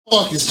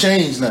Talk has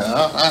changed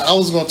now. I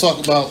was going to talk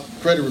about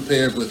credit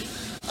repair, but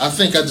I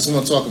think I just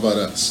want to talk about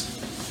us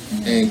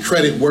and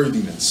credit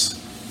worthiness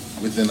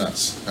within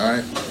us. All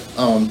right,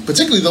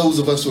 particularly those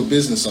of us who are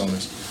business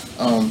owners.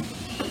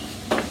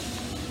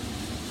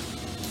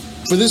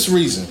 For this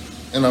reason,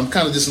 and I'm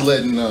kind of just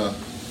let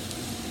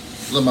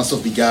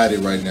myself be guided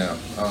right now.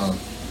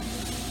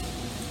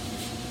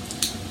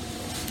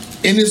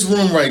 In this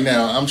room right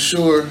now, I'm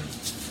sure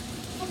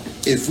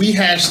if we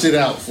hashed it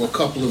out for a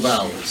couple of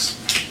hours,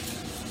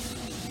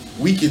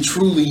 we could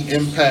truly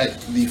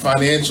impact the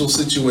financial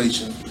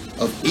situation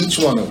of each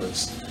one of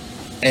us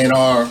and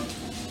our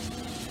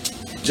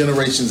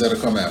generations that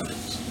will come after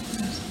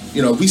us.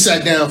 You know, we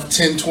sat down for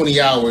 10, 20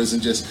 hours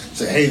and just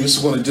said, hey, this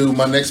is what I'm going to do.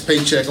 My next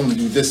paycheck, I'm going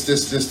to do this,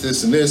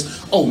 and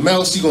this. Oh,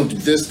 Mel, you're going to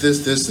do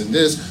this, and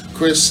this.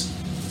 Chris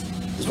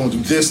is going to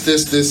do this,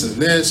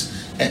 and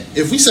this. And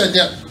if we sat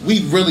down,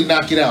 we'd really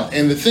knock it out.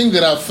 And the thing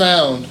that I've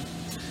found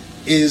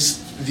is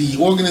the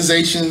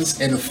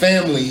organizations and the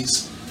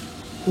families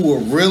who are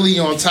really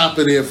on top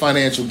of their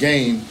financial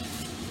game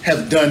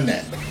have done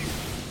that.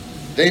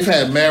 They've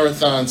had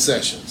marathon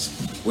sessions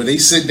where they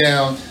sit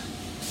down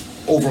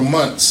over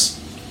months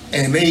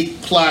and they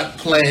plot,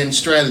 plan,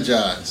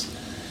 strategize.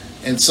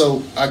 And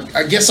so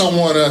I guess I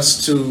want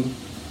us to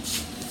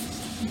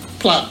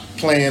plot,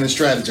 plan, and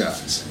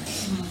strategize.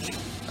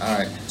 All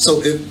right.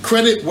 So if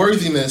credit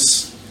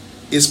worthiness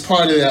is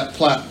part of that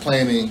plot,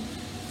 planning,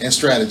 and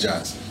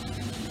strategizing.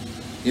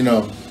 You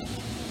know,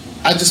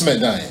 I just met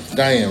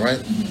Diane,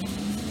 right?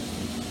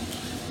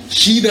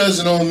 She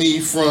doesn't know me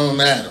from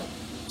Adam.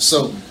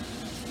 So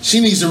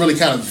she needs to really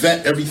kind of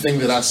vet everything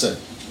that I say.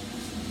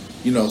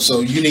 You know, so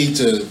you need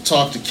to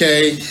talk to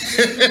Kay,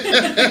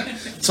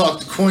 talk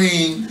to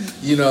Queen,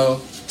 you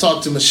know,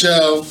 talk to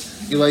Michelle.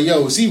 You're like,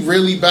 yo, is he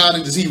really about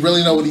it? Does he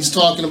really know what he's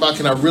talking about?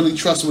 Can I really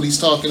trust what he's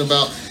talking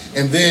about?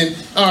 And then,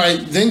 all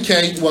right, then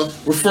Kay, well,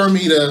 refer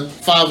me to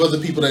 5 other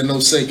people that know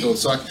Seiko.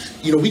 So,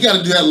 we got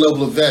to do that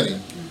level of vetting.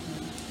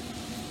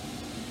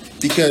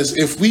 Because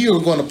if we are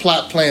going to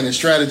plot, plan, and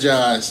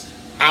strategize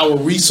our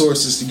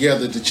resources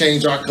together to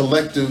change our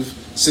collective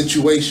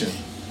situation,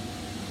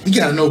 we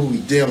got to know who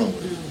we're dealing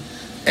with.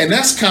 And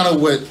that's kind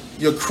of what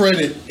your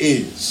credit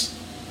is.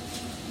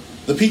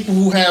 The people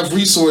who have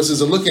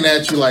resources are looking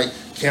at you like,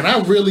 can I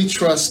really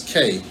trust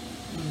Kay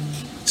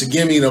to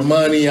give me the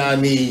money I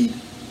need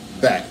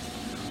back?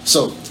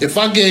 So if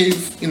I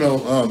gave,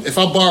 if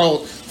I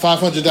borrowed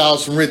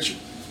 $500 from Richard,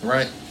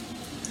 right?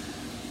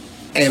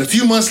 And a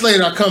few months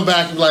later, I come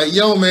back and be like,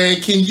 yo,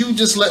 man, can you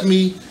just let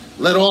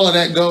all of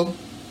that go?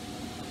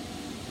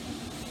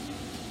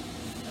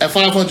 At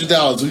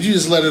 $500, would you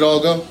just let it all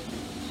go?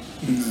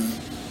 No.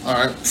 All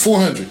right,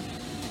 400.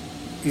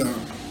 No.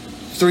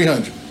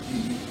 300.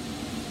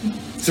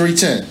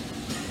 310.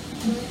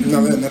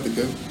 No, that's not the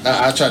go.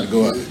 I tried to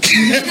go up.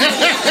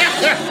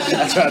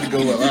 I tried to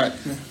go up. All right,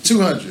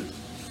 200.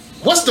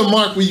 What's the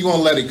mark where you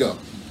gonna let it go?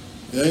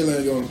 Yeah, I ain't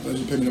letting it go. Let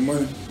you pay me the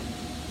money.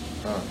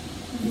 All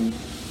right.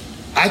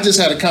 I just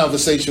had a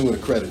conversation with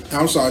a creditor.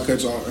 I'm sorry to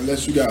cut you off,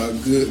 unless you got a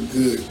good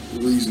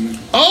reasoning.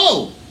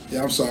 Oh!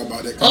 Yeah, I'm sorry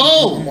about that.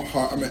 Oh!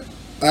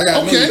 I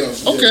got okay.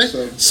 Okay.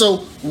 Yeah, so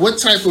what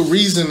type of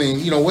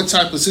reasoning, what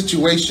type of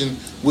situation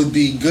would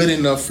be good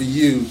enough for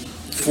you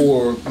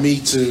for me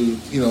to,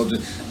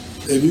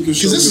 if you could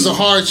show because this is a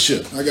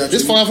hardship. I got you.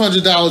 This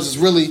 $500 is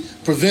really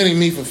preventing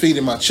me from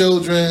feeding my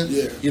children.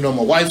 Yeah.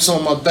 My wife's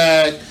on my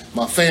back.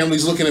 My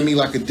family's looking at me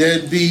like a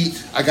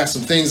deadbeat. I got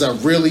some things I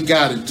really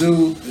got to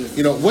do.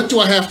 Yeah. What do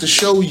I have to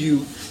show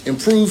you and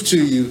prove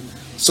to you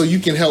so you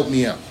can help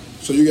me out?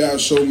 So you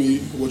guys show me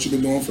what you've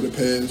been doing for the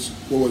past,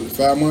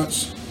 5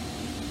 months?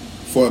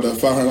 For the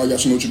 $500, I got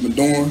to know what you've been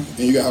doing, and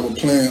you got to have a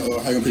plan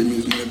of how you're going to pay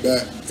me this money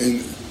back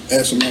and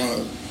add some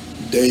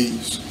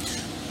days.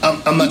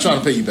 I'm not trying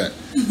to pay you back.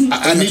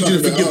 I need you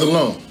to forgive the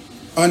loan.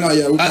 Oh, no,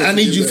 yeah. I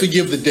need you to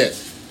forgive the debt.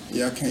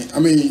 Yeah, I can't. I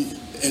mean,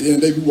 at the end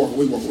of the day, we walk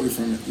away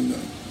from it,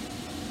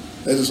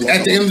 That's just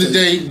at the end of the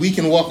day, we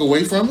can walk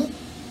away from it?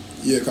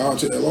 Yeah, because I'll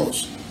take that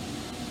loss.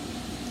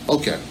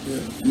 Okay. Yeah,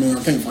 I mean,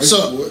 I can't fight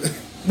for it.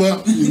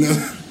 Well,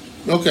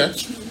 okay.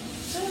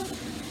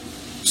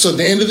 So at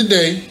the end of the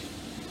day,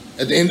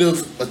 at the end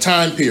of a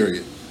time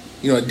period,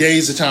 a day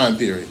is a time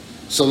period.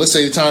 So let's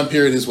say the time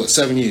period is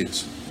 7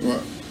 years.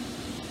 Right.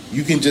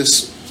 You can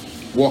just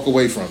walk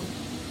away from it.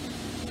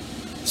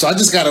 So I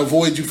just got to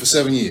avoid you for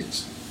 7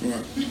 years.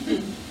 Right.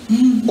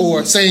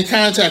 Or stay in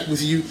contact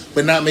with you,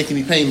 but not make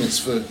any payments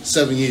for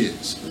 7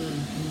 years.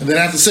 And then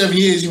after 7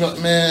 years, you're like,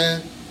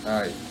 man,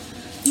 all right.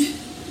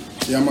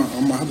 Yeah, I'm going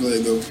to have to let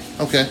it go.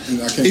 Okay.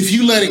 I can't, if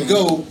you let it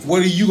go,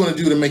 what are you going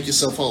to do to make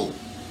yourself whole?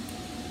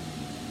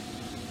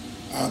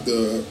 I have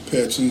to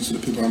pay attention to the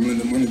people I'm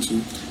lending money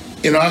to.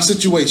 In our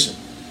situation,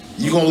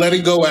 you're going to let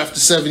it go after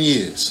 7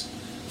 years.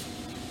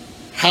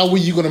 How are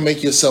you going to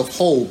make yourself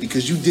whole?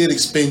 Because you did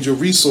expend your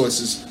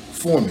resources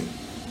for me.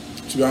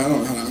 To be honest, I don't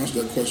know how to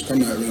answer that question. I'm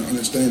not really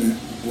understanding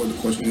what the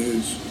question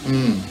is.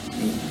 Yeah,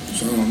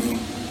 so I don't know.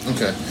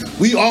 Okay.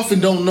 We often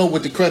don't know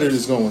what the creditor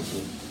is going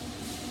through.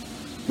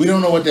 We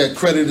don't know what that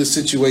creditor's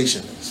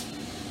situation is.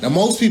 Now,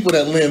 most people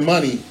that lend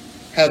money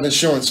have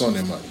insurance on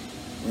their money.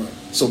 Right.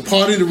 So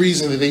part of the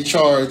reason that they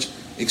charge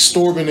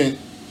exorbitant,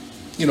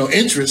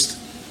 interest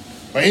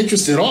or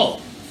interest at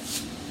all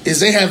is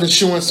they have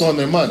insurance on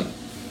their money.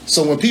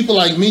 So when people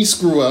like me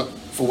screw up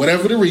for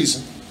whatever the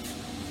reason,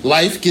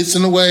 life gets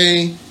in the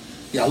way,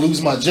 I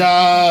lose my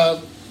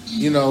job,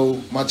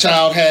 my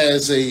child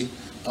has a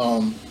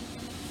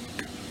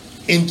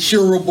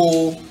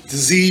incurable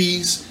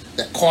disease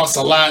that costs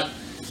a lot,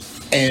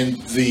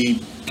 and the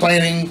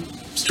planning,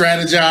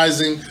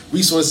 strategizing,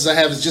 resources I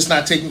have is just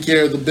not taking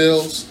care of the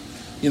bills.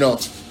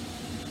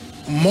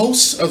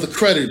 Most of the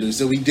creditors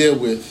that we deal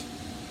with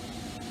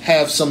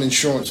have some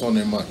insurance on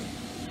their money.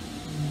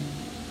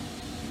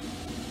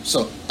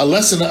 So a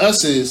lesson to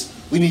us is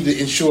we need to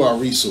insure our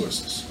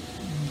resources.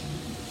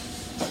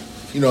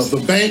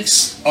 The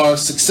banks are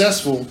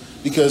successful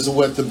because of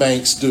what the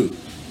banks do.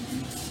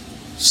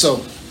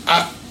 So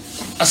I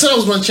said I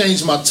was going to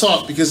change my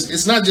talk because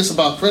it's not just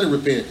about credit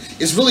repair.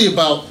 It's really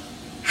about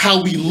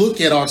how we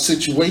look at our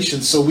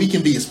situation so we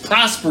can be as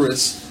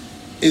prosperous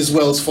as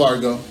Wells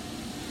Fargo.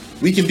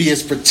 We can be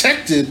as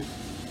protected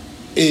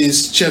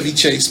as Chevy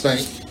Chase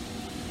Bank.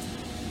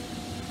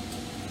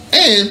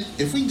 And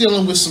if we're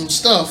dealing with some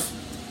stuff,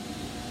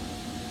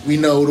 we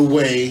know the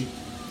way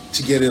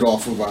to get it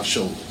off of our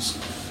shoulders.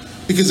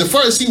 Because at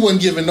first he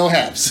wasn't giving no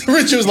haps.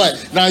 Richard was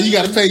like, "Nah, you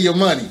got to pay your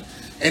money."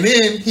 And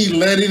then he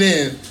let it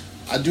in.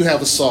 I do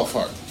have a soft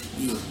heart.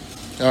 Yeah.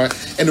 All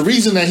right. And the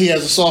reason that he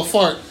has a soft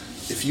heart,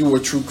 if you were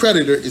a true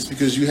creditor, is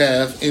because you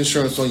have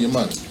insurance on your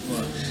money.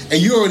 Right.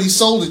 And you already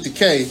sold it to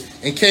Kay.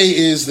 And Kay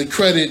is the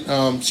credit,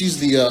 she's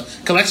the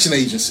collection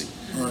agency.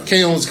 Right.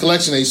 Kay owns the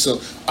collection agency. So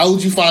I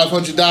owed you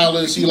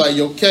 $500. You like,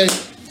 "Yo, Kay,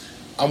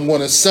 I'm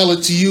going to sell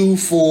it to you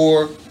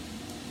for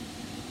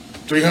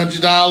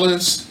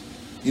 $300.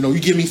 You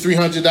give me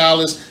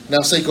 $300. Now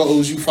Seiko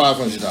owes you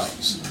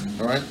 $500.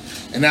 All right.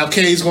 And now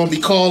Kay's going to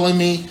be calling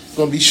me,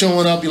 going to be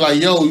showing up. You're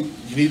like, "Yo,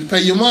 you need to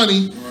pay your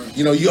money. Right.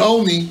 You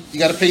owe me. You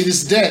got to pay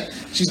this debt."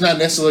 She's not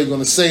necessarily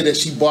going to say that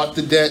she bought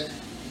the debt.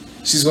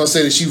 She's going to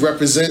say that she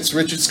represents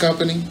Richard's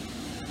company.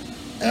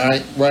 All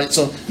right.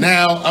 So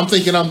now I'm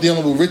thinking I'm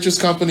dealing with Richard's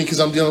company because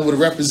I'm dealing with a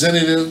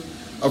representative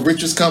of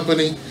Richard's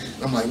company.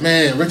 I'm like,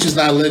 man, Richard's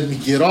not letting me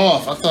get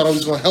off. I thought he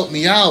was going to help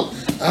me out.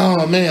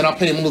 Oh, man, I'll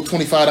pay him a little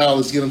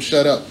 $25 to get him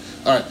shut up.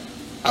 All right.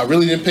 I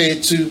really didn't pay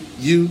it to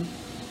you.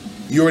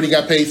 You already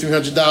got paid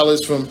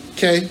 $300 from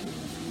Kay.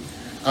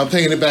 I'm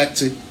paying it back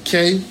to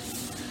Kay.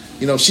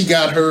 She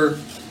got her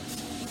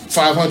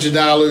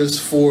 $500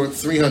 for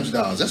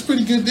 $300. That's a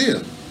pretty good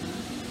deal.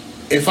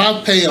 If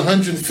I pay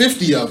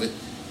 $150 of it,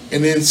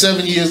 and then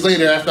 7 years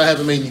later, after I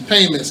haven't made any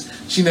payments,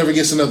 she never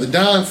gets another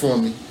dime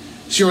from me.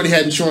 She already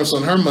had insurance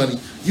on her money.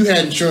 You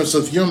had insurance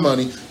of your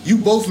money. You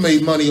both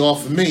made money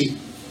off of me.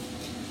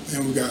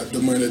 And we got the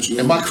money that you owe.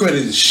 And my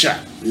credit is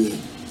shot. Yeah.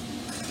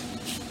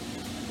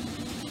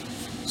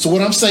 So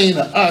what I'm saying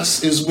to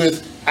us is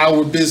with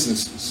our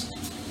businesses,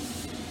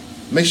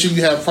 make sure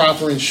you have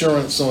proper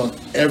insurance on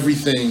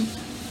everything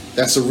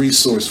that's a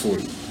resource for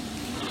you.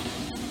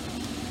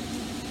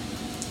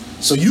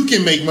 So you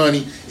can make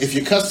money if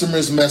your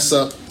customers mess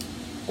up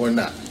or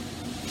not.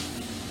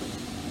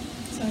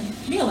 So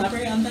can you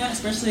elaborate on that,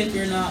 especially if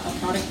you're not a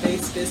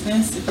product-based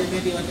business, if you're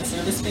maybe like a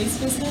service-based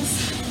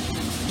business?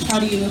 How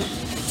do you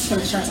put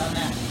insurance on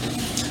that?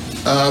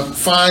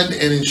 Find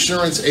an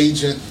insurance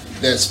agent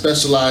that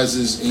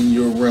specializes in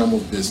your realm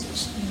of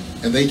business,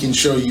 and they can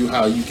show you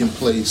how you can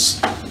place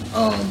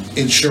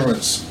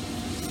insurance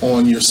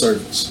on your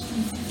service.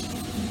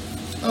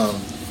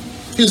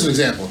 Here's an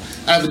example.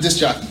 I have a disc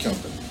jockey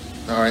company.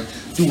 All right,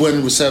 do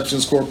wedding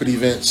receptions, corporate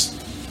events.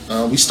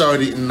 We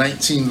started in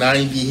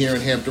 1990 here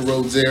in Hampton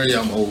Roads area.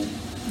 I'm old.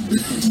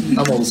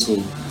 I'm old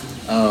school.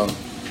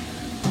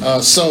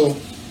 So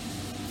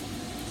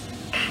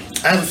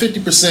I have a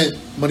 50%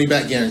 money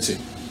back guarantee.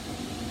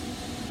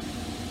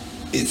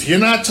 If you're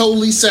not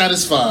totally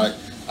satisfied,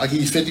 I'll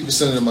give you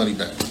 50% of the money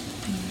back.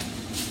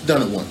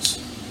 Done it once.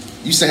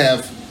 Used to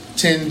have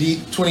 20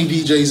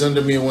 DJs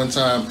under me at one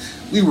time.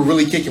 We were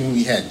really kicking when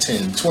we had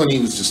 10.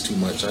 20 was just too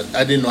much.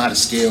 I didn't know how to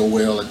scale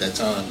well at that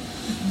time.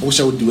 I wish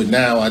I would do it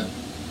now. I'd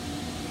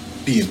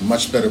be in a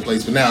much better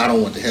place, but now I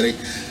don't want the headache.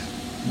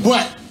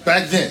 But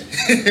back then,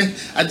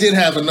 I did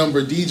have a number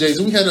of DJs,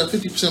 and we had a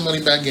 50%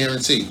 money back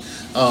guarantee.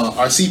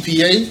 Our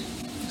CPA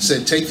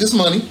said, take this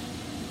money,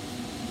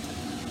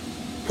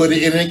 put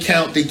it in an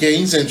account that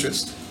gains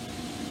interest.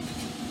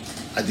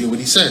 I did what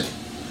he said.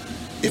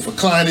 If a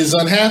client is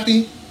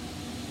unhappy,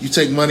 you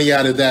take money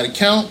out of that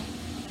account,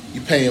 you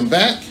pay him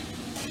back.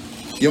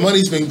 Your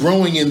money's been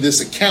growing in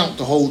this account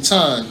the whole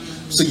time,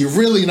 so you're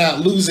really not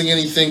losing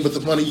anything but the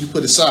money you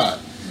put aside.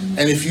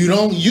 And if you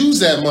don't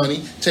use that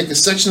money, take a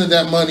section of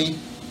that money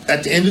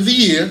at the end of the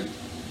year,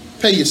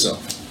 pay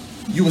yourself.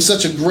 You were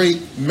such a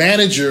great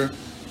manager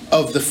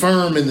of the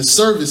firm and the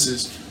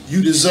services,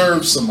 you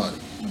deserve some money.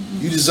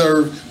 You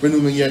deserve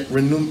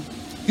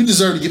you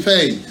deserve to get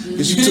paid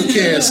because you took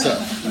care of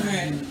stuff.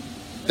 Right.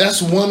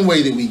 That's one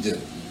way that we do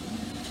it.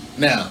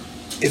 Now,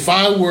 if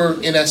I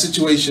were in that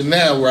situation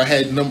now where I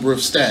had a number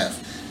of staff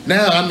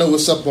Now I know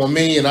what's up on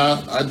me, and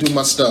I do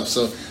my stuff,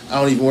 so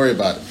I don't even worry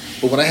about it.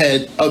 But when I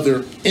had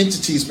other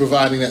entities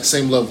providing that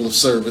same level of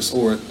service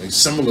or a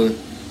similar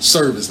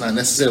service, not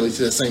necessarily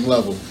to that same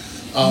level,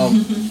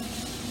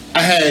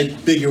 I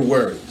had bigger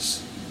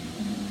worries.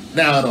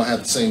 Now I don't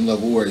have the same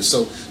level of worries.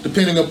 So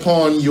depending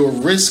upon your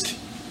risk,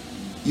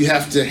 you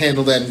have to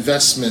handle that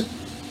investment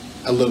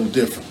a little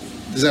differently.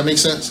 Does that make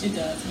sense? It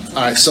does.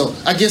 All right, so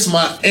I guess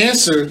my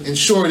answer in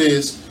short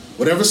is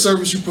whatever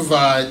service you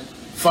provide,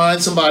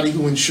 find somebody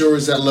who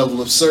ensures that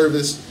level of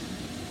service.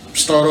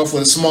 Start off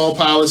with a small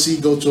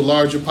policy, go to a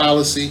larger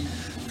policy,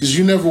 because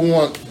you never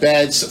want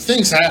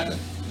things happen.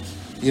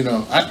 You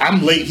know,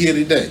 I'm late here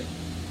today.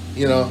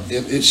 You know,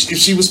 if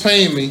she was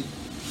paying me,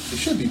 she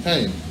should be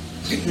paying me.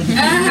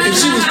 If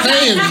she was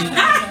paying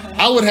me,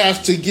 I would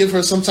have to give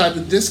her some type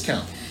of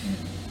discount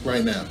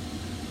right now.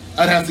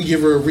 I'd have to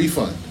give her a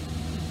refund.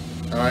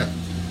 All right?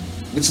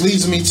 Which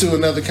leads me to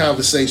another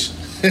conversation.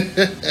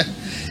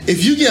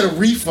 If you get a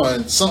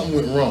refund, something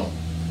went wrong.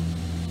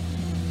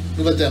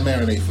 We'll let that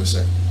marinate for a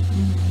second.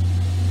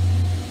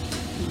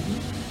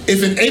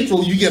 If in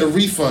April you get a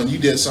refund, you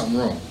did something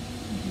wrong.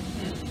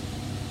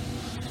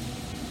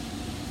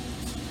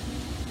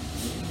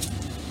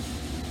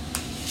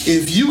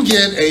 If you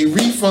get a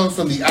refund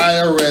from the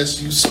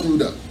IRS, you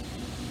screwed up.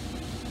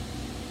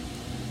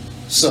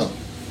 So,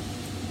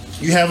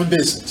 you have a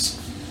business.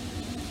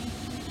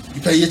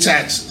 You pay your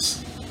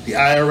taxes. The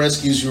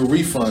IRS gives you a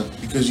refund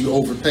because you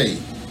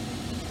overpaid.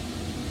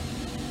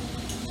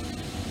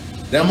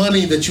 That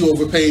money that you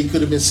overpaid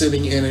could have been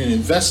sitting in an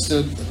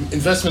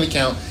investment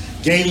account,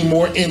 gaining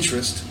more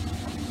interest.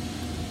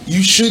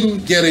 You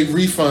shouldn't get a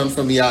refund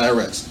from the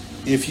IRS.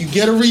 If you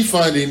get a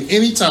refund in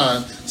any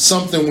time,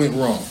 something went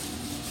wrong.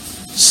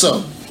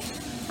 So,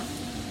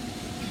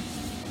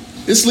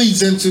 this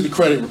leads into the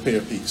credit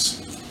repair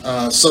piece.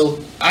 So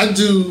I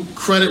do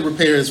credit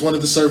repair as one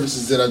of the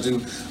services that I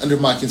do under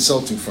my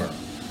consulting firm.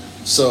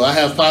 So I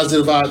have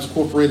Positive Vibes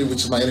Incorporated,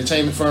 which is my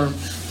entertainment firm,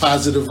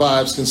 Positive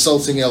Vibes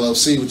Consulting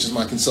LLC, which is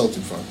my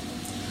consulting firm.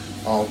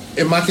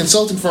 In my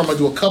consulting firm, I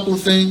do a couple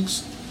of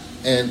things,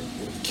 and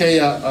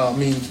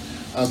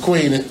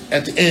Queen,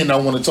 at the end, I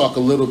want to talk a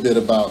little bit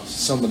about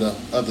some of the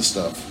other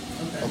stuff.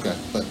 Okay.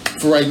 But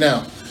for right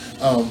now,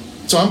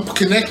 so I'm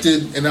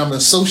connected and I'm an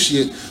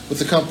associate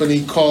with a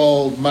company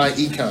called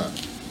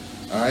MyEcon.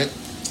 All right,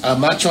 I'm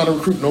not trying to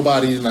recruit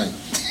nobody tonight.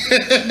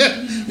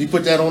 We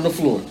put that on the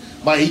floor.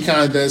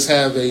 MyEcon does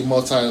have a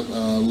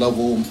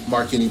multi-level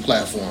marketing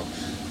platform.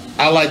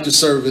 I like the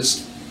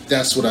service.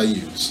 That's what I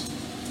use.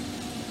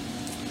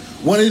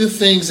 One of the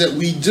things that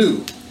we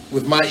do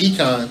with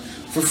MyEcon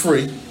for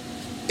free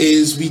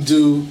is we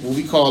do what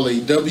we call a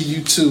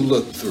W-2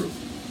 look-through.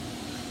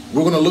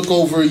 We're going to look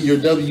over your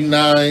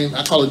W-9.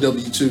 I call it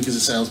W-2 because it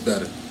sounds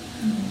better.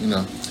 You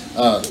know,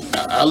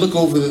 I look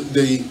over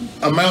the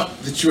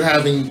amount that you're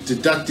having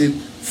deducted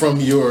from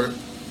your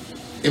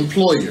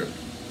employer.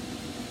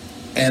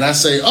 And I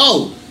say,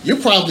 oh, you're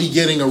probably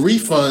getting a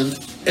refund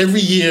every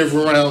year of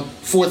around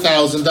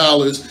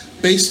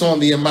 $4,000 based on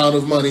the amount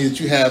of money that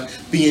you have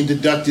being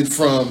deducted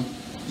from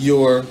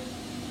your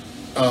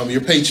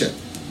paycheck.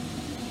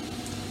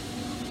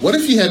 What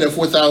if you had that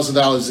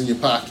 $4,000 in your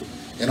pocket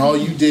and all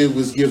you did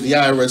was give the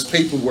IRS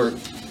paperwork?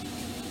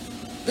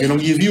 They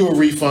don't give you a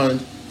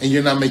refund and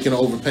you're not making an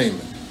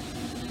overpayment.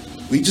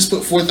 We just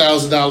put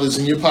 $4,000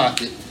 in your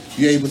pocket.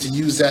 You're able to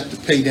use that to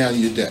pay down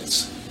your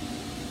debts.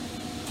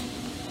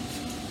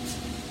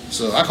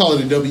 So I call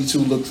it a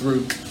W-2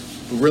 look-through,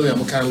 but really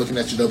I'm kind of looking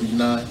at your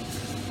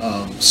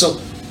W-9. So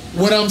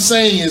what I'm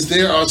saying is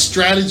there are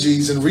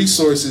strategies and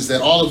resources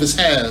that all of us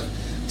have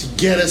to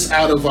get us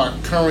out of our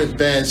current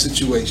bad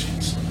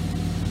situations.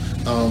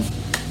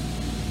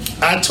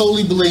 I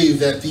totally believe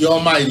that the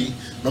Almighty,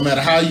 no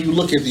matter how you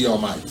look at the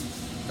Almighty,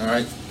 all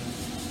right,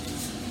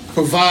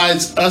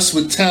 provides us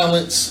with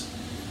talents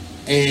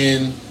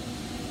and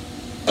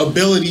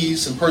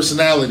abilities and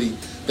personality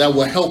that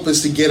will help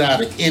us to get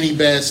out of any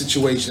bad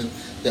situation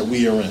that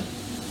we are in.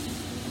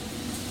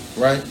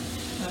 Right?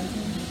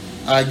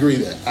 I agree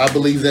that. I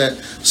believe that.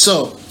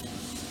 So,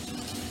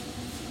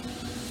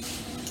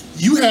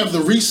 you have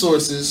the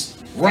resources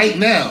right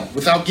now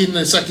without getting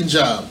a second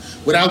job,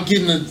 without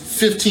getting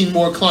 15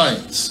 more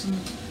clients,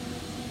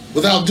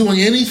 without doing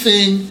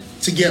anything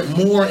to get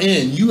more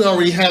in. You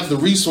already have the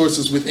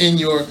resources within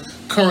your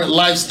current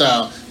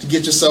lifestyle to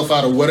get yourself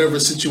out of whatever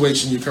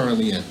situation you're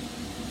currently in.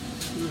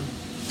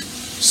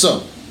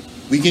 So,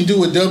 we can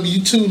do a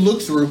W-2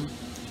 look-through.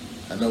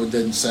 I know it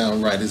doesn't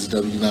sound right as a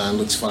W-9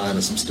 looks fine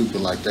or some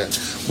stupid like that.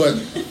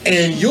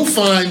 And you'll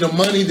find the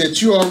money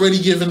that you're already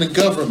giving the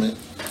government,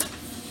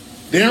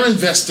 they're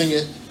investing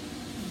it,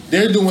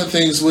 they're doing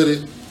things with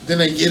it, then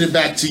they get it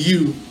back to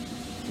you,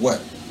 what,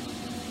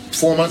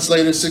 4 months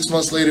later, 6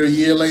 months later, a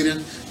year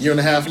later, year and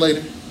a half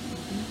later?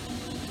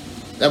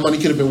 That money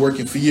could have been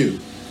working for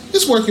you.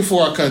 It's working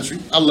for our country.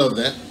 I love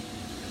that.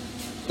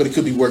 But it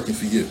could be working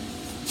for you.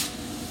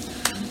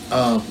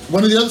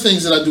 One of the other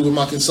things that I do with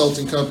my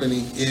consulting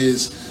company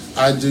is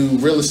I do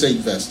real estate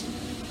investing.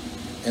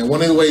 And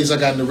one of the ways I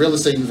got into real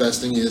estate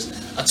investing is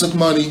I took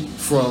money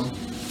from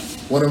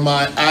one of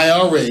my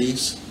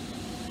IRAs,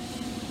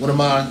 one of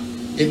my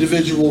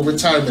individual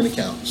retirement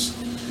accounts,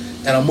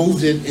 and I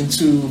moved it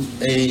into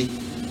a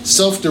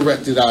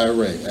self-directed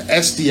IRA, a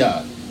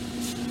SDI.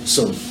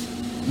 So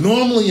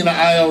normally in an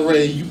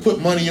IRA, you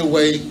put money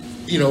away,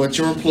 at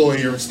your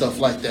employer and stuff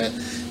like that,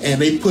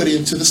 and they put it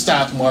into the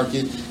stock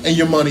market and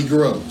your money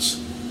grows.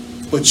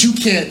 But you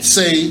can't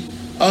say,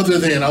 other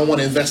than I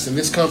want to invest in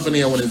this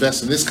company, I want to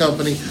invest in this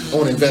company, I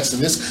want to invest in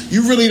this.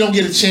 You really don't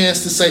get a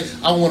chance to say,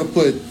 I want to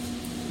put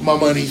my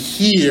money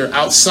here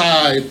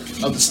outside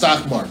of the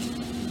stock market.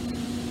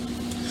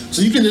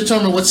 So you can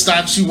determine what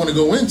stocks you want to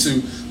go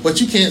into,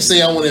 but you can't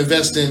say, I want to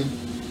invest in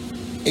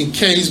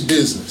Kay's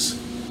business.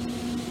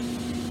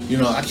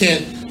 I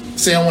can't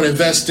say I want to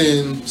invest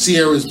in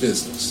Sierra's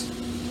business.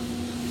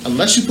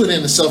 Unless you put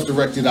in a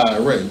self-directed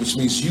IRA, which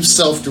means you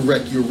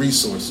self-direct your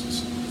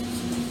resources.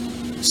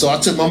 So I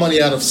took my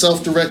money out of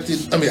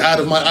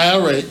my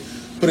IRA,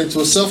 put it into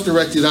a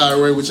self-directed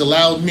IRA, which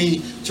allowed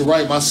me to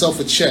write myself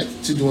a check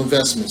to do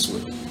investments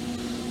with.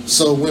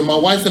 So when my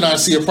wife and I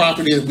see a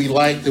property that we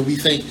like, that we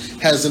think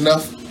has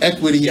enough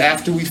equity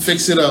after we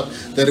fix it up,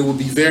 that it would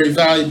be very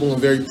valuable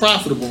and very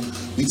profitable,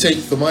 we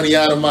take the money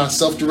out of my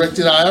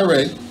self-directed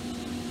IRA,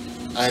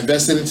 I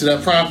invest it into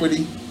that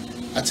property,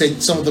 I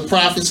take some of the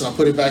profits and I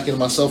put it back into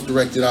my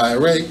self-directed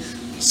IRA.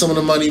 Some of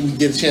the money we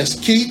get a chance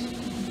to keep.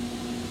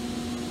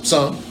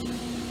 Some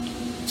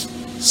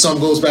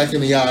goes back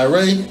in the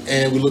IRA,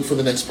 and we look for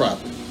the next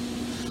property.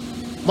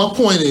 My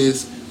point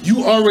is,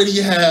 you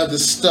already have the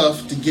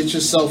stuff to get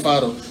yourself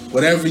out of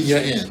whatever you're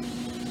in.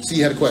 So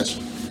you had a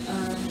question.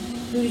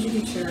 Who did you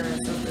get your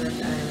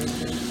self-directed IRA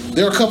through?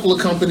 There are a couple of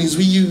companies.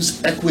 We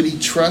use Equity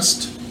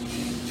Trust.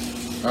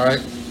 All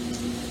right.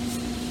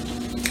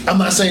 I'm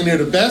not saying they're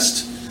the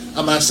best.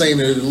 I'm not saying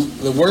they're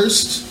the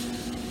worst.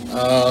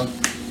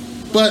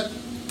 But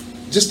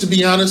just to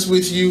be honest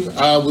with you,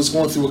 I was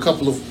going through a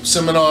couple of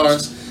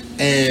seminars,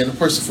 and a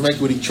person from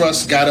Equity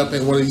Trust got up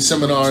in one of these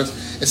seminars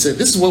and said,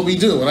 this is what we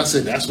do. And I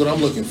said, that's what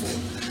I'm looking for.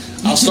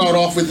 I'll start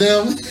off with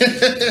them,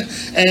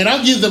 and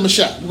I'll give them a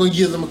shot. We're going to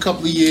give them a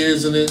couple of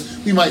years, and then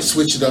we might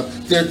switch it up.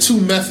 There are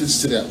two methods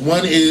to that.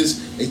 One is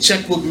a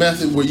checkbook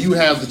method where you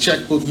have the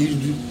checkbook,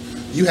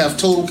 you have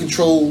total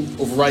control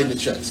over writing the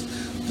checks.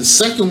 The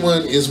second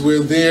one is where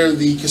they're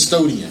the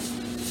custodian,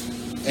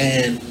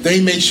 and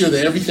they make sure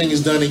that everything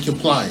is done in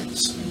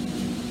compliance.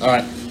 All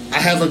right, I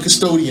have a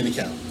custodian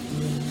account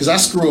because I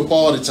screw up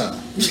all the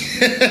time.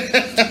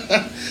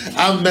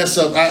 I mess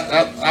up.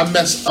 I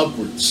mess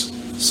upwards,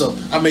 so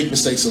I make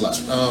mistakes a lot.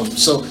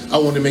 So I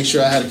wanted to make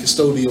sure I had a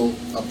custodial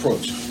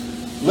approach.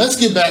 Let's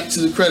get back to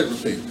the credit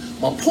repair.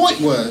 My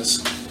point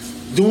was,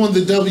 doing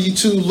the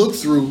W-2 look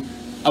through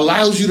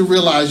allows you to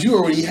realize you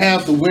already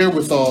have the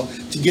wherewithal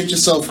to get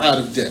yourself out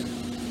of debt.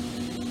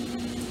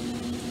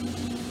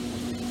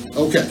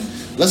 Okay,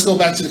 let's go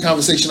back to the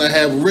conversation I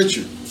had with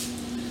Richard.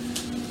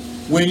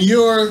 When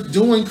you're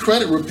doing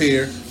credit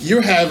repair,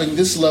 you're having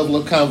this level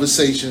of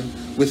conversation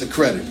with a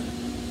creditor.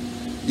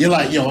 You're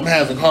like, I'm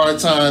having hard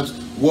times.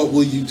 What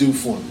will you do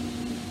for me?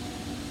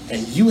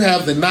 And you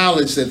have the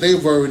knowledge that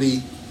they've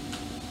already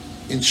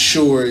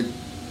insured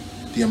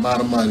the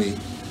amount of money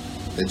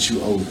that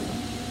you owe them.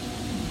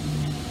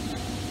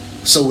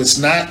 So it's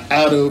not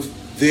out of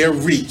their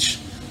reach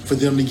for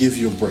them to give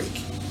you a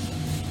break.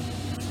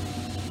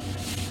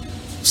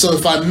 So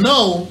if I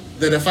know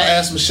that if I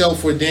ask Michelle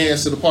for a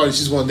dance at the party,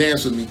 she's going to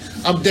dance with me,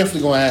 I'm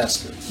definitely going to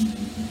ask her.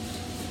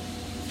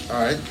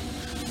 All right?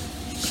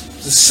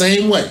 The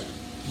same way.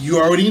 You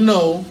already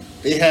know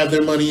they have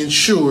their money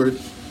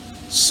insured,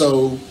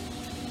 so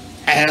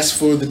ask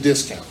for the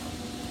discount.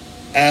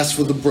 Ask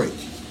for the break.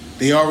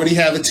 They already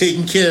have it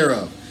taken care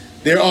of.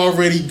 They're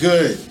already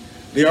good.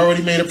 They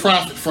already made a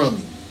profit from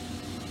you.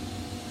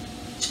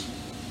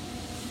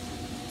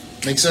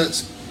 Make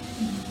sense?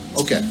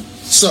 Okay.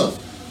 So,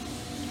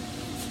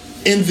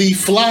 in the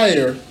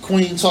flyer,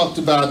 Queen talked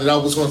about that I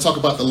was going to talk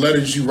about the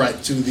letters you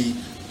write to the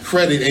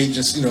credit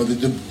agents,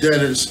 the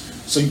debtors,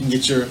 so you can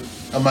get your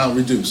amount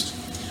reduced.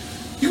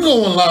 You can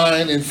go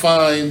online and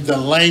find the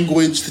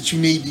language that you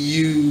need to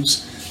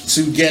use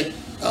to get,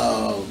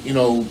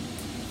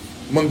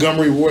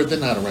 Montgomery Ward. They're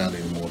not around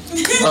anymore.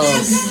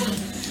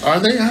 Are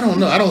they? I don't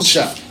know. I don't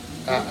shop.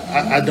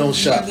 I don't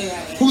shop.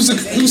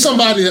 Who's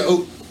somebody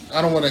that?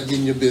 I don't want to get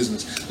in your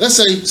business. Let's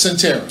say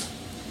Centera.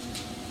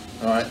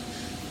 All right.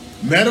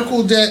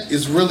 Medical debt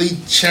is really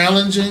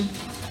challenging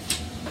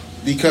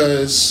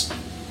because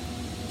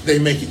they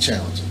make it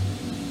challenging.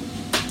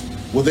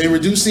 Will they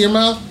reduce the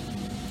amount?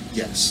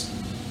 Yes.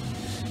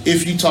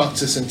 If you talk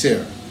to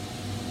Centera.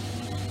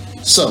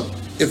 So,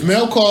 if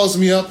Mel calls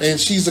me up and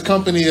she's a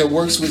company that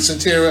works with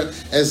Centera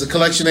as a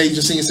collection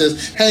agency and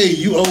says, hey,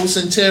 you owe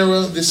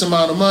Centera this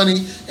amount of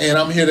money and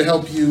I'm here to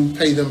help you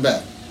pay them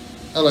back.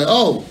 I'm like,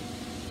 oh,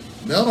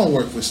 Mel don't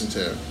work for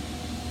Centera.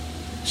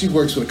 She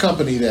works with a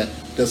company that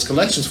does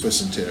collections for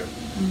Centera.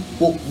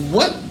 Mm-hmm. Well,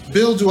 what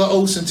bill do I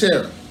owe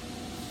Centera?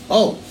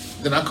 Oh,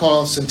 then I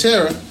call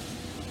Centera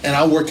and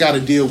I work out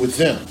a deal with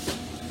them.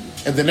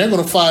 And then they're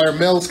going to fire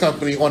Mel's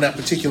company on that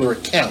particular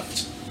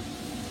account.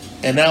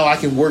 And now I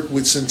can work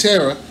with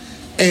Centera.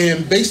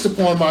 And based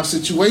upon my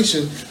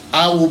situation,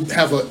 I will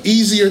have an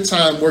easier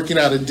time working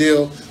out a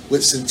deal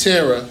with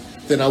Centera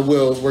than I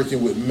will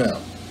working with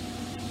Mel.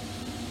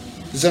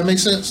 Does that make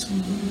sense?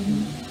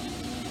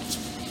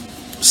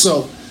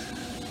 So,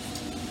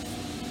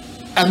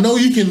 I know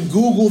you can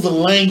Google the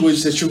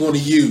language that you're going to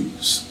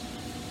use.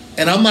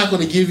 And I'm not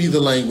going to give you the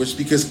language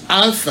because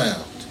I've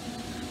found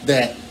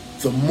that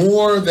the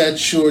more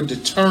that you're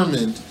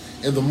determined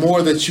and the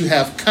more that you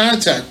have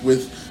contact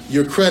with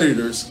your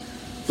creditors,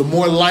 the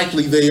more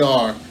likely they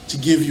are to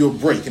give you a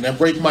break. And that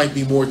break might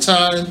be more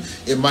time.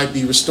 It might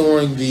be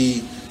restoring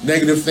the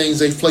negative things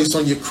they've placed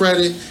on your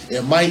credit.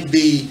 It might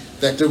be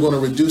that they're going to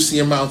reduce the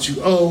amount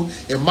you owe.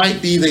 It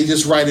might be they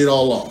just write it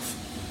all off.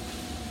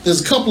 There's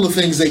a couple of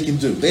things they can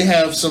do. They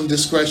have some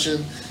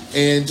discretion,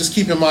 and just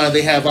keep in mind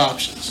they have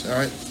options, all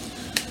right?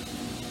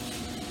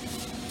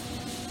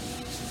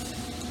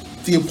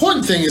 The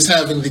important thing is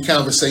having the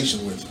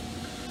conversation with them.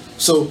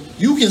 So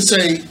you can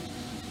say,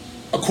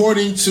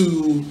 according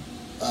to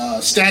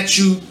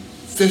statute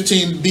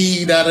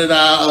 15B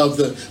of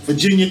the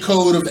Virginia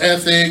Code of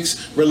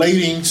Ethics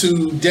relating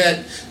to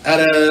debt,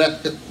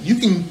 you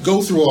can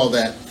go through all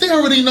that. They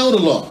already know the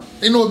law.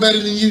 They know it better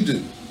than you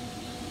do.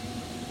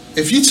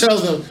 If you tell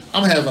them,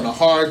 I'm having a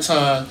hard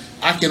time,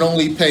 I can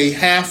only pay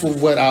half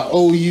of what I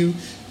owe you,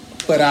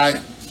 but I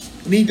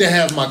need to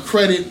have my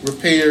credit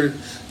repaired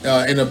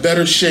in a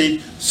better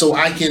shape so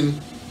I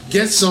can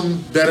get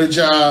some better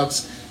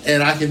jobs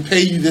and I can pay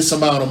you this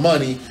amount of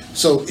money.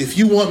 So if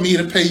you want me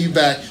to pay you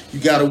back, you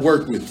got to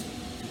work with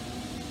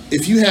me.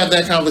 If you have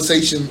that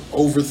conversation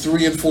over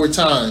 3 and 4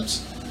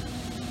 times,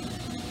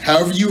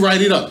 however you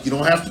write it up, you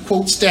don't have to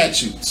quote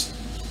statutes.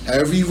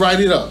 However you write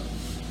it up,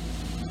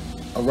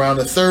 around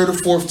the 3rd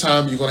or 4th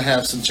time, you're going to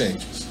have some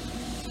changes.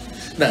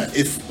 Now,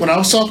 when I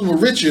was talking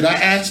with Richard, I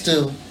asked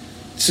him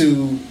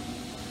to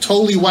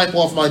totally wipe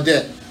off my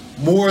debt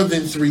more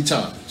than 3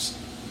 times.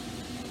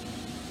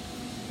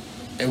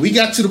 And we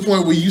got to the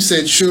point where you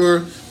said,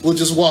 sure, we'll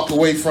just walk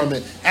away from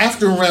it.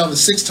 After around the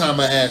 6th time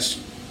I asked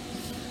you,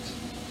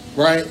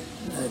 right?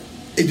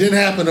 It didn't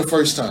happen the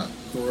first time.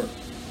 Correct.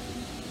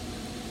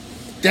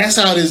 That's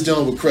how it is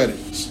dealing with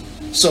creditors.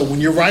 So when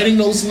you're writing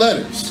those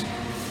letters,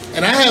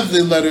 and I have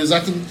the letters,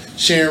 I can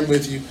share them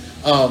with you.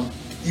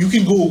 You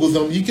can Google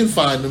them, you can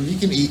find them, you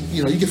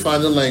can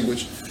find the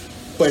language.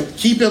 But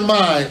keep in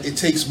mind, it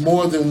takes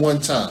more than one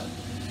time.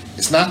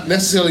 It's not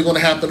necessarily going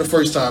to happen the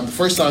first time. The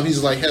first time,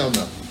 he's like, hell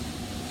no.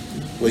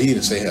 Well, he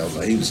didn't say hell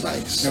no. He was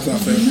nice. That's not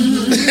fair.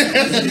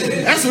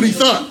 That's what he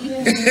thought.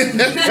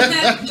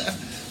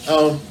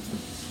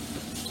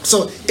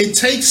 So it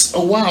takes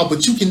a while,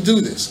 but you can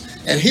do this.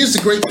 And here's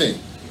the great thing.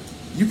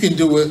 You can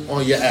do it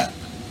on your app.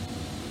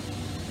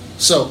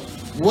 So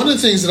one of the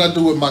things that I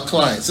do with my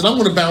clients, and I'm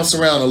going to bounce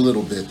around a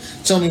little bit.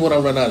 Tell me when I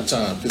run out of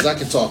time, because I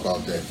can talk all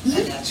day.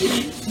 I got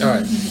you. All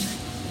right.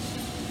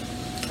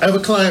 I have a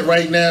client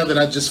right now that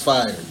I just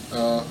fired.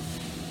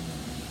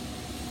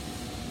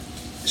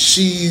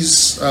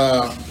 She's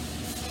a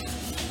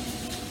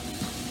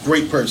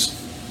great person,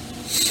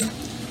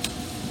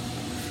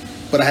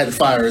 but I had to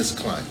fire her as a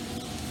client.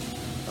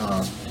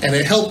 And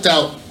it helped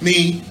out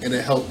me, and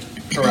it helped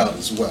her out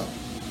as well.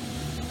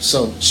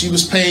 So she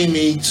was paying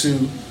me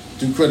to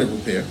do credit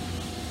repair,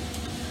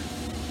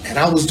 and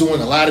I was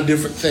doing a lot of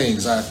different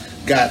things. I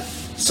got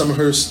some of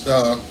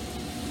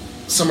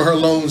her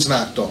loans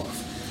knocked off.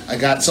 I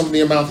got some of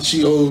the amount that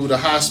she owed the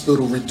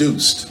hospital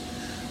reduced.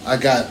 I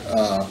got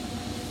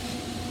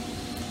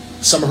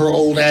some of her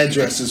old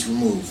addresses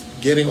removed.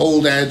 Getting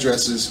old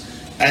addresses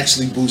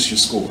actually boosts your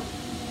score.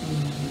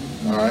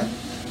 All right.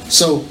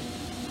 So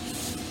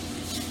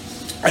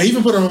I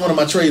even put her on one of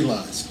my trade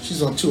lines.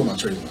 She's on 2 of my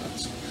trade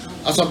lines.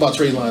 I'll talk about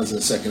trade lines in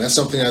a second. That's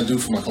something I do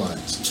for my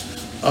clients.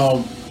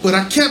 But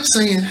I kept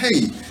saying,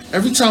 hey,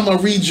 every time I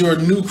read your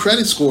new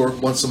credit score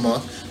once a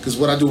month, because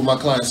what I do with my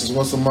clients is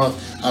once a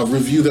month, I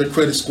review their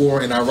credit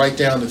score and I write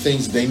down the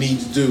things they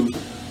need to do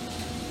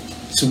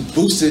to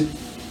boost it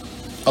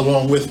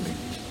along with me.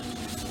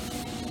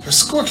 Her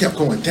score kept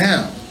going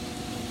down.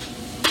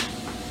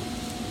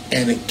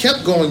 And it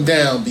kept going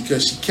down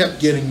because she kept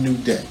getting new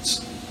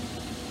debts.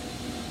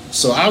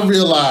 So I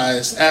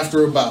realized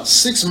after about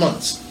 6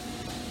 months,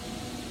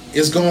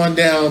 it's going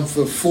down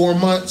for 4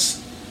 months.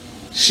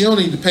 She don't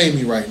need to pay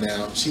me right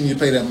now. She need to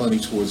pay that money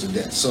towards the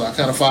debt. So I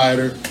kind of fired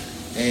her,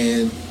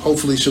 and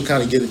hopefully she'll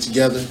kind of get it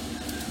together.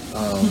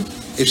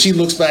 If she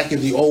looks back at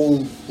the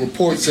old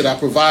reports that I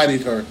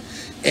provided her,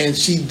 and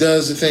she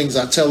does the things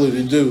I tell her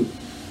to do,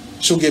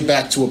 she'll get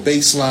back to a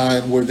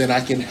baseline where then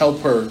I can help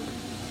her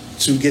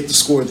to get the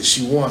score that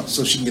she wants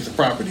so she can get the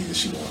property that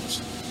she wants.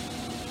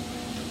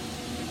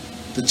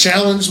 The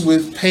challenge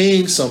with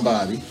paying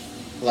somebody,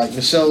 like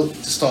Michelle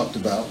just talked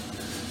about,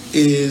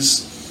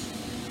 is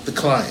the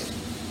client.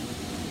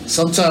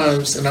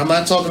 Sometimes, and I'm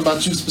not talking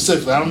about you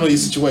specifically, I don't know your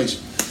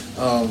situation.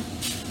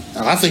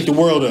 I think the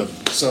world of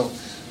it. So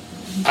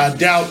I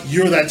doubt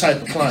you're that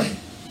type of client.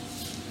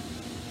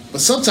 But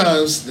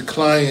sometimes the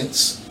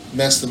clients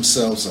mess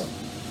themselves up.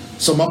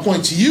 So my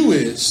point to you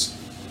is,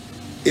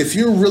 if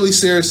you're really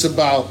serious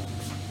about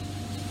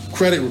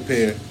credit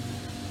repair,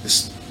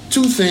 there's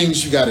two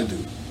things you got to do.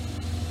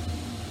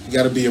 You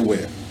got to be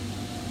aware.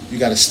 You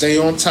got to stay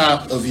on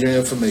top of your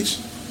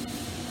information.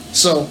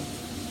 So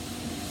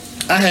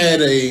I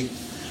had a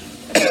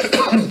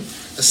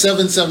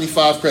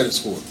 775 credit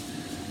score.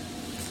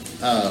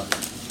 A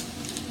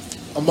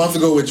month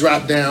ago, it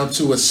dropped down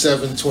to a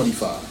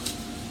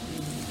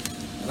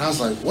 725. And I was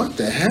like, what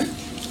the heck?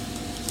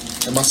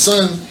 And my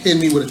son hit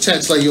me with a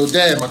text like, yo,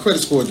 Dad, my credit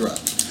score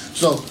dropped.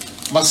 So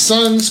my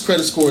son's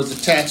credit score is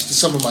attached to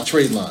some of my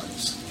trade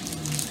lines.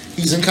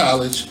 He's in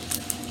college.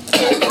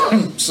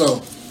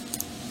 So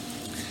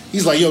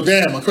he's like, yo,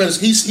 Dad, my credit,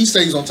 he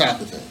stays on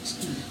top of things.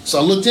 So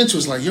I looked into it,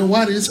 it's like, yo,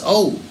 why is,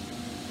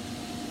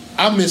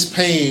 I missed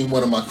paying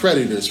one of my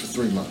creditors for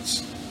 3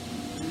 months.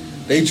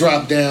 They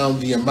dropped down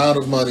the amount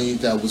of money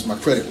that was my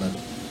credit limit.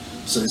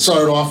 So it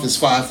started off as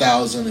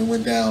 $5,000 and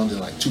went down to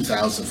like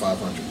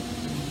 $2,500.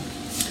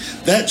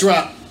 That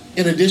drop,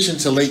 in addition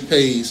to late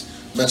pays,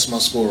 messed my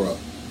score up.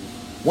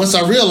 Once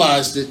I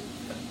realized it,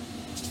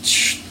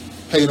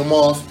 paid them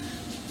off,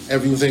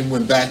 everything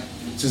went back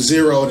to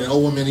zero, I didn't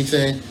owe them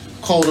anything.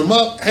 Called them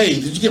up, hey,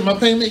 did you get my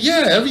payment?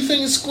 Yeah,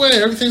 everything is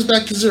square, everything's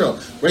back to zero.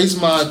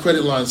 Raised my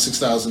credit line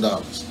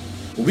 $6,000.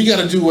 Well, we got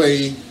to do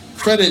a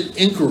credit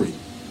inquiry.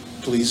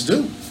 Please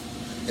do.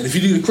 And if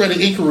you do the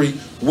credit inquiry,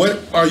 what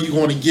are you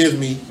going to give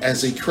me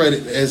as a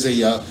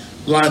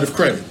line of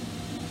credit?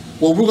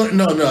 Well, we're going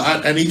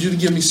to, I need you to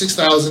give me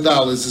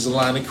 $6,000 as a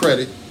line of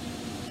credit.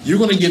 You're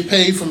going to get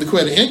paid from the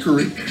credit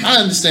inquiry. I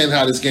understand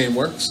how this game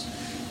works.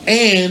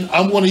 And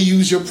I'm going to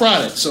use your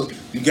product. So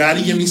you got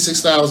to give me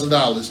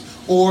 $6,000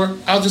 or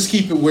I'll just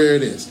keep it where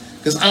it is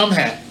because I'm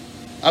happy.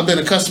 I've been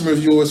a customer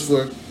of yours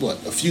for,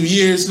 a few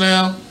years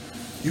now.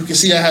 You can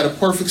see I had a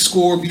perfect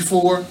score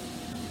before.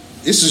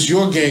 This is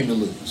your game to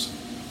lose.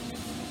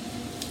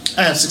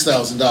 I have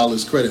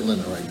 $6,000 credit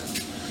limit right now.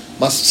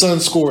 My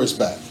son's score is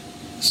back.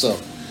 So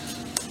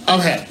I'm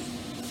happy.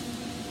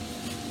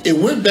 It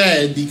went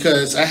bad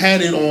because I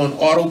had it on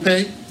auto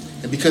pay,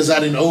 and because I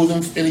didn't owe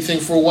them anything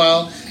for a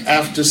while,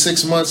 after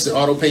 6 months the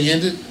auto pay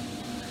ended,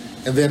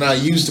 and then I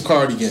used the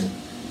card again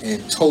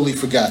and totally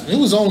forgot. It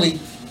was only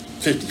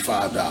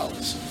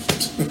 $55.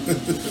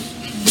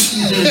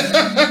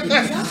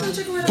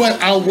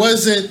 But I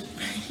wasn't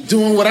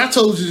doing what I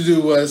told you to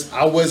do. Was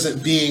I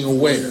wasn't being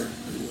aware.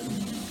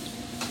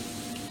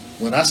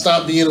 When I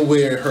stopped being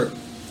aware, it hurt.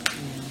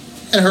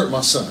 It hurt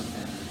my son.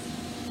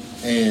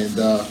 And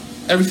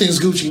everyth's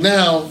Gucci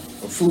now,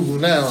 or FUBU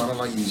now. I don't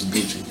like using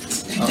Gucci.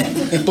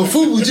 But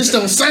FUBU just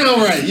don't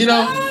sound right, you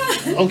know?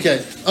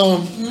 Okay.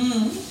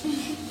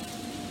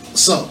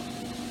 So,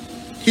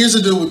 here's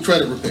the deal with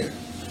credit repair.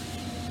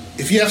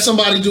 If you have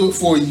somebody do it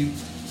for you,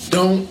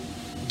 don't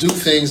do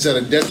things that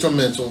are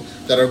detrimental,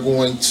 that are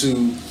going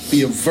to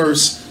be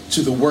averse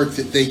to the work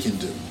that they can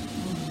do.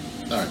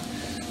 All right.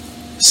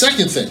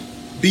 Second thing,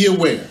 be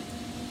aware.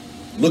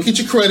 Look at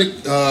your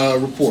credit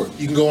report.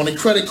 You can go on a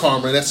Credit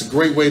Karma. That's a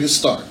great way to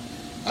start.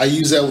 I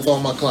use that with all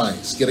my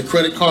clients. Get a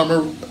Credit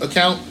Karma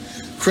account.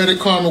 Credit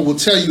Karma will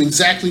tell you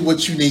exactly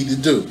what you need to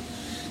do.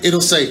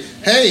 It'll say,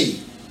 hey,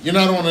 you're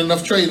not on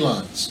enough trade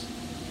lines.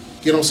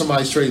 Get on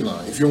somebody's trade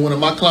line. If you're one of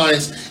my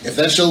clients, if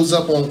that shows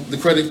up on the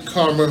Credit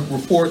Karma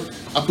report,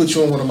 I put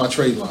you on one of my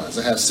trade lines.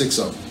 I have 6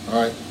 of them,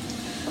 all right?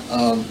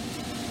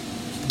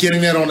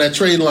 Getting that on that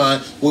trade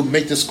line will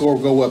make the score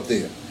go up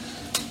there.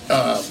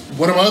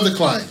 One of my other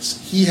clients,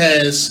 he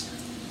has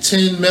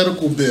 10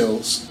 medical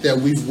bills that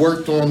we've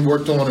worked on,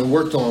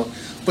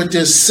 but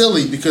they're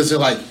silly because they're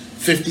like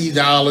 $50,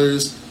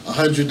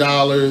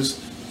 $100,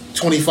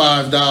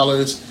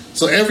 $25.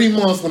 So every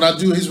month when I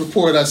do his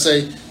report, I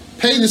say,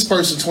 pay this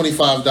person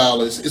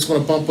 $25. It's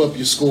going to bump up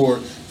your score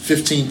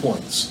 15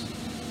 points.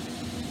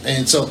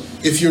 And so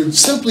if you're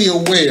simply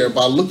aware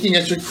by looking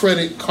at your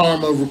Credit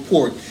Karma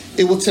report,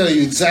 it will tell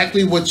you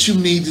exactly what you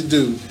need to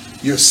do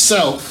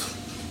yourself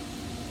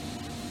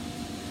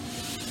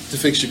to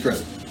fix your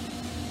credit.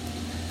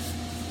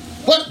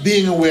 But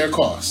being aware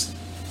costs.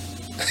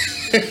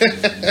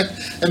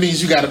 That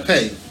means you got to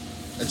pay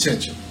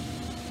attention.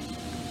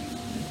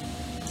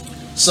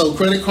 So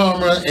Credit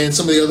Karma and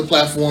some of the other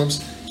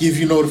platforms give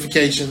you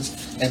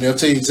notifications and they'll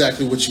tell you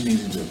exactly what you need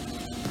to do.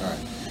 All right.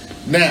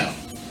 Now,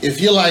 if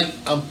you're like,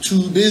 I'm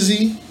too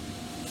busy,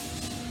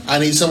 I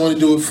need someone to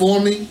do it for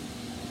me,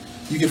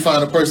 you can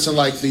find a person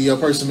like the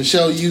person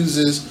Michelle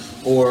uses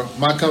or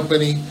my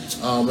company.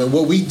 And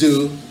what we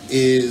do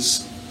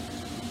is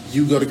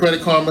you go to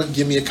Credit Karma,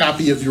 give me a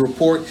copy of your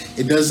report.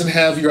 It doesn't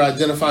have your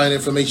identifying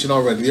information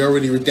already. They're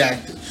already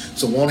redacted.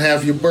 So it won't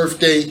have your birth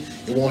date.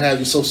 It won't have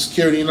your social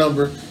security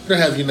number. It'll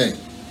have your name.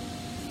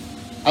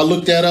 I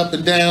look that up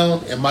and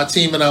down, and my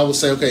team and I will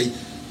say, okay,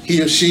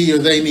 he or she or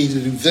they need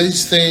to do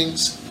these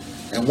things.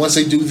 And once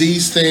they do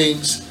these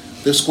things,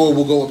 their score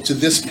will go up to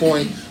this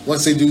point.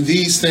 Once they do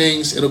these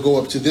things, it'll go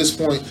up to this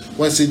point.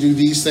 Once they do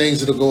these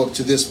things, it'll go up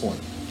to this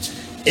point.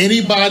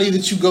 Anybody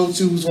that you go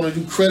to who's going to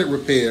do credit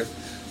repair,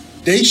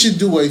 They should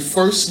do a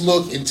first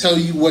look and tell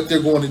you what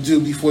they're going to do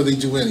before they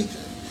do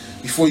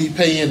anything, before you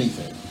pay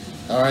anything.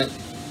 All right?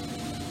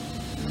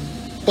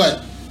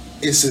 But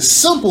it's as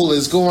simple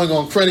as going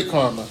on Credit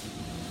Karma,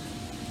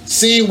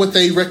 seeing what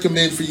they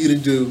recommend for you to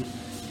do,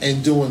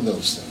 and doing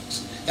those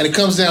things. And it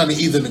comes down to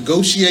either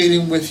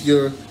negotiating with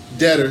your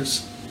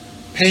debtors,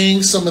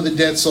 paying some of the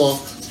debts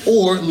off,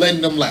 or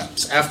letting them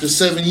lapse. After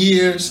 7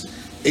 years,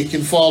 it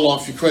can fall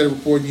off your credit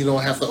report and you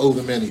don't have to owe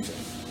them anything.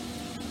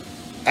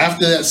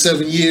 After that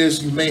 7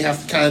 years, you may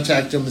have to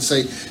contact them and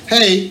say,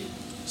 hey,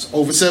 it's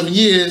over 7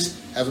 years,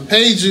 haven't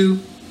paid you,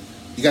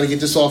 you got to get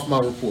this off my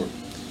report.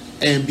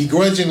 And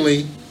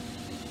begrudgingly,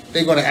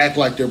 they're going to act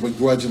like they're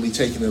begrudgingly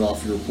taking it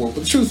off your report.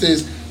 But the truth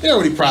is, they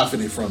already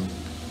profited from it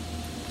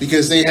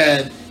because they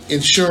had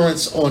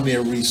insurance on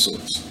their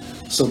resource.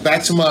 So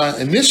back to my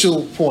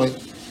initial point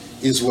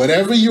is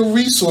whatever your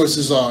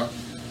resources are,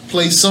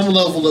 place some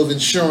level of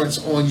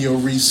insurance on your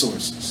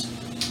resources.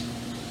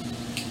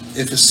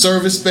 If it's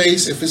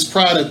service-based, if it's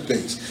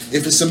product-based,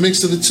 if it's a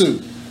mix of the two,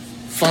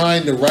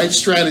 find the right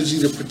strategy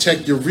to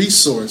protect your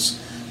resource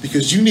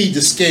because you need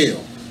to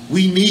scale.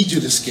 We need you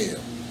to scale.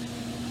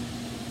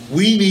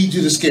 We need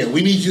you to scale.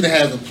 We need you to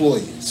have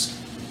employees.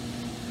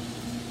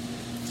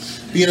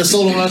 Being a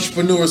solo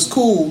entrepreneur is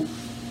cool.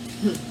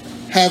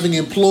 Having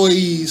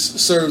employees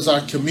serves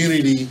our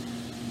community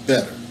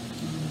better.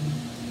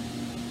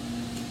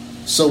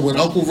 So when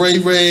Uncle Ray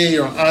Ray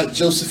or Aunt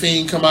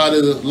Josephine come out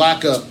of the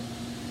lockup,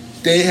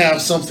 they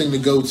have something to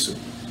go to.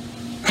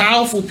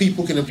 Powerful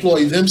people can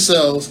employ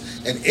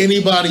themselves and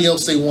anybody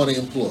else they want to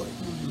employ.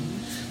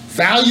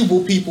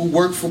 Valuable people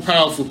work for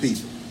powerful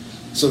people.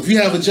 So if you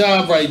have a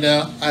job right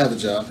now, I have a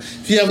job.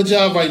 If you have a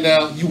job right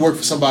now, you work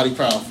for somebody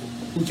powerful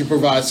who can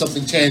provide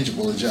something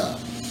tangible, a job.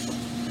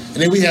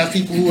 And then we have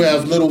people who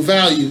have little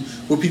value,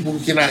 where people who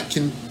can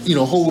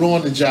hold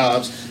on to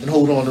jobs and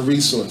hold on to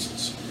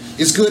resources.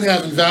 It's good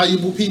having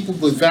valuable people,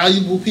 but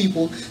valuable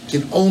people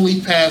can only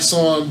pass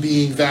on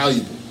being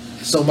valuable.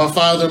 So my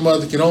father and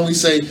mother can only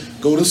say,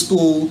 go to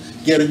school,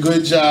 get a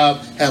good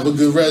job, have a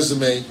good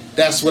resume.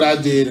 That's what I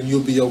did, and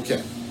you'll be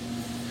okay.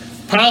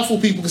 Powerful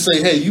people can say,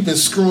 hey, you've been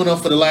screwing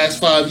up for the last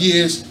 5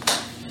 years.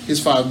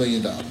 Here's $5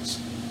 million.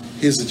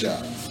 Here's a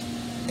job.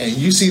 And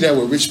you see that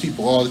with rich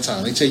people all the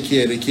time. They take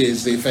care of their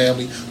kids, their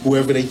family,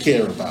 whoever they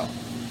care about,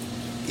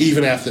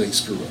 even after they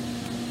screw up.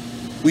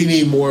 We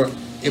need more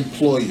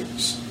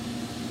employers.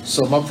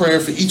 So my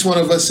prayer for each one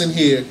of us in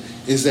here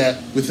is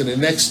that within the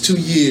next 2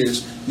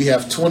 years, we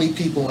have 20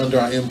 people under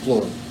our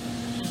employ.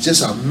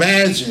 Just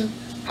imagine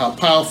how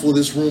powerful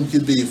this room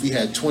could be if we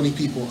had 20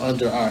 people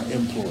under our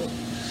employ.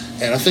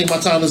 And I think my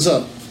time is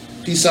up.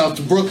 Peace out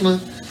to Brooklyn.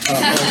 All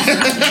right.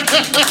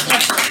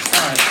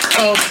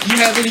 You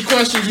have any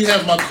questions? You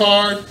have my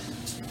card.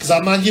 Because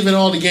I'm not giving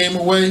all the game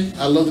away.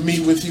 I'd love to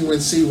meet with you and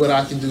see what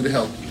I can do to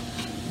help you.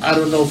 I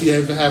don't know if you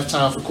even have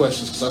time for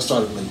questions because I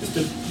started late.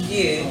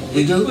 Yeah.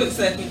 We do? Quick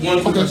second.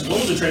 One quick question.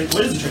 What is the trade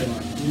line?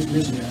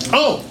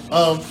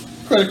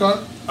 Credit card.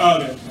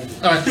 Oh, okay.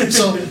 All right,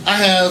 so I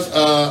have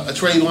a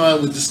trade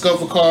line with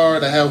Discover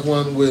Card. I have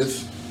one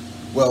with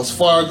Wells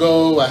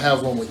Fargo. I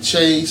have one with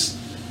Chase.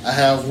 I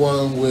have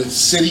one with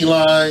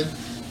Cityline.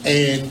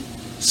 And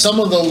some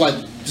of those, like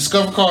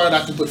Discover Card,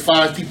 I can put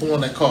 5 people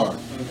on that card.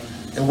 Okay.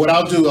 And what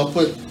I'll do, I'll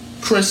put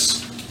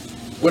Chris,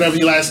 whatever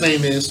your last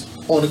name is,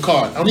 on the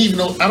card. I don't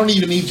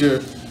even need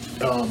your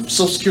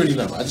social security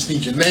number. I just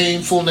need your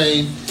name, full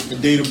name,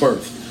 and date of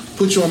birth.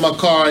 Put you on my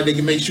card. They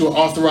can make you an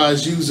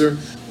authorized user.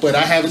 But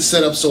I have it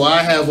set up so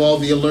I have all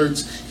the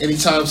alerts.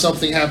 Anytime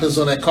something happens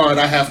on that card,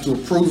 I have to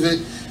approve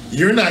it.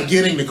 You're not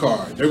getting the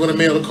card. They're going to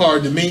mail the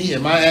card to me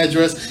and my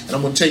address, and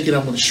I'm going to take it,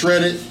 I'm going to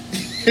shred it.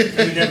 You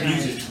never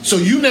use it. So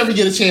you never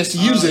get a chance to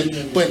use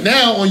it. But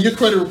now on your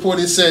credit report,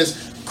 it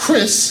says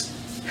Chris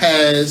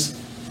has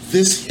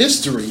this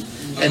history,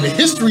 and the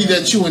history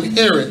that you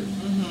inherit,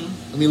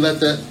 let me let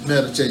that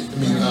meditate.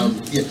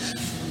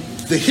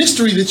 The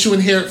history that you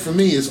inherit from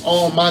me is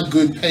all my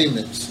good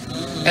payments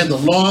and the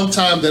long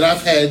time that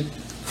I've had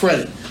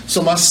credit.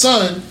 So my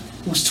son,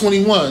 who's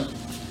 21,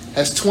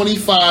 has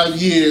 25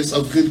 years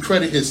of good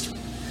credit history.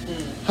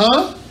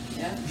 Huh?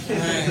 Yeah.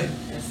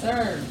 Yes,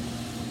 sir.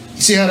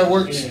 You see how that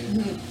works?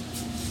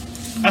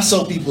 Yeah. I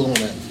sell people on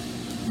that.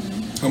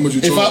 How much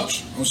you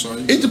charge? I'm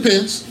sorry. It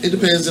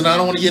depends, and I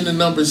don't want to get into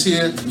numbers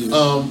here.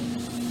 Yeah.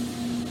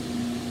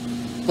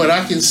 But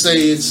I can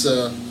say it's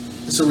a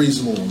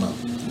reasonable amount.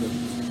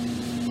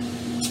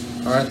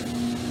 All right.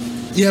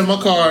 You have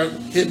my card.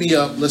 Hit me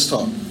up. Let's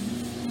talk.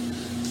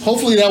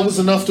 Hopefully that was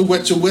enough to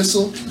wet your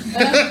whistle,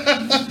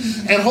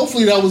 and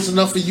hopefully that was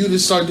enough for you to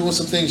start doing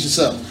some things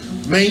yourself.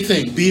 Main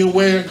thing: be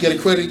aware. Get a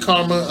Credit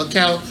Karma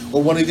account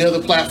or one of the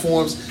other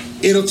platforms.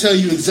 It'll tell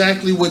you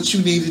exactly what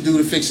you need to do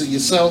to fix it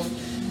yourself.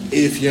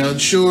 If you're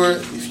unsure,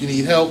 if you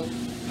need help,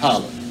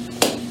 holler.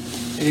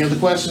 Any other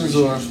questions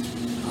or?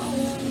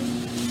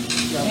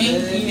 Thank you.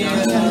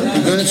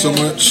 Thank you so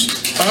much.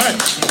 All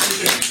right.